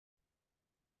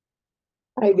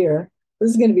Hi there. This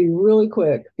is going to be really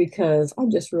quick because I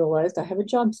just realized I have a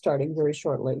job starting very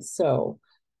shortly. So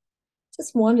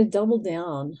just want to double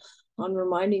down on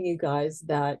reminding you guys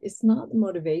that it's not the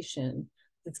motivation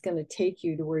that's going to take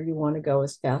you to where you want to go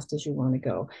as fast as you want to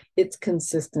go. It's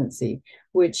consistency,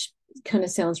 which kind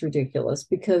of sounds ridiculous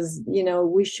because,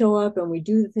 we show up and we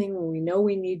do the thing we know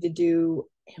we need to do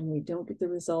and we don't get the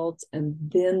results. And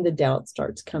then the doubt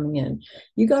starts coming in.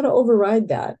 You got to override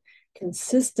that.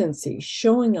 Consistency,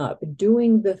 showing up,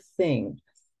 doing the thing.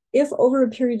 If over a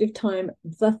period of time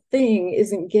the thing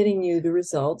isn't getting you the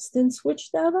results, then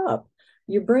switch that up.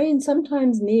 Your brain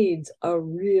sometimes needs a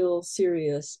real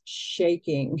serious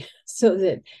shaking so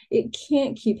that it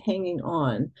can't keep hanging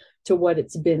on to what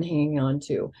it's been hanging on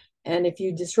to. And if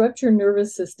you disrupt your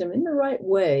nervous system in the right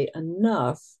way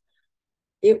enough,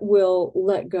 it will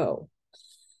let go.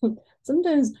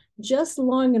 Sometimes just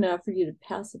long enough for you to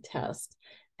pass a test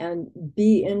and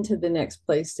be into the next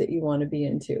place that you want to be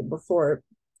into before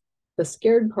the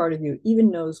scared part of you even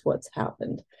knows what's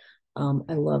happened.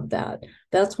 I love that.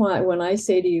 That's why when I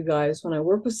say to you guys, when I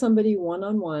work with somebody one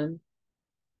on one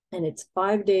and it's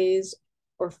 5 days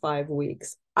or 5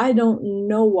 weeks, I don't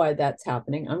know why that's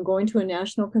happening. I'm going to a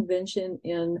national convention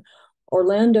in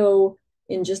Orlando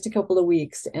in just a couple of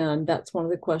weeks. And that's one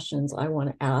of the questions I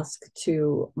want to ask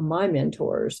to my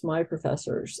mentors, my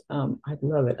professors. I'd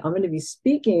love it. I'm going to be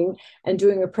speaking and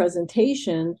doing a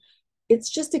presentation. It's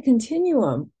just a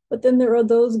continuum. But then there are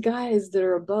those guys that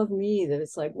are above me that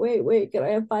it's like, wait, can I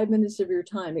have 5 minutes of your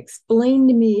time? Explain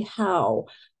to me how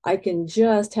I can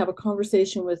just have a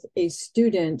conversation with a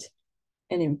student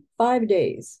and in 5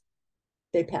 days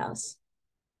they pass.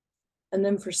 And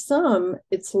then for some,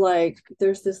 it's like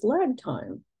there's this lag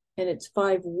time and it's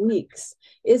 5 weeks.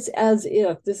 It's as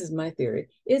if, this is my theory,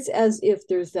 it's as if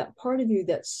there's that part of you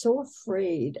that's so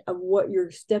afraid of what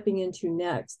you're stepping into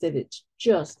next that it's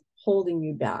just holding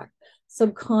you back,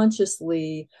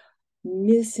 subconsciously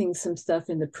missing some stuff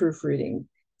in the proofreading,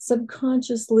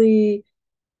 subconsciously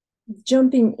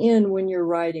jumping in when you're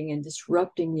writing and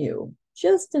disrupting you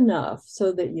just enough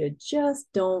so that you just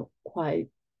don't quite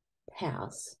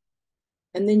pass.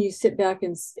 And then you sit back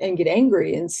and get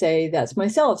angry and say, that's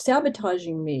myself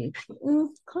sabotaging me.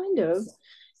 Kind of.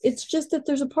 It's just that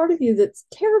there's a part of you that's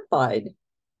terrified.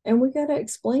 And we got to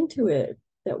explain to it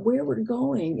that where we're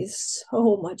going is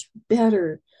so much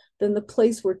better than the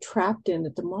place we're trapped in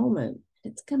at the moment.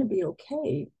 It's going to be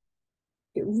okay.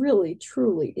 It really,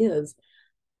 truly is.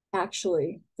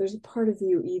 Actually, there's a part of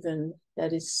you even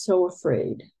that is so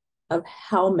afraid of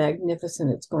how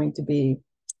magnificent it's going to be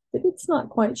that it's not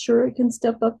quite sure it can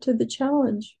step up to the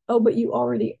challenge. Oh, but you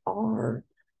already are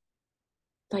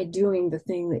by doing the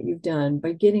thing that you've done,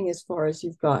 by getting as far as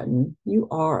you've gotten. You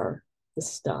are the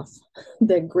stuff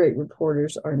that great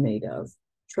reporters are made of.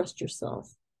 Trust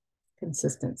yourself.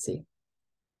 Consistency.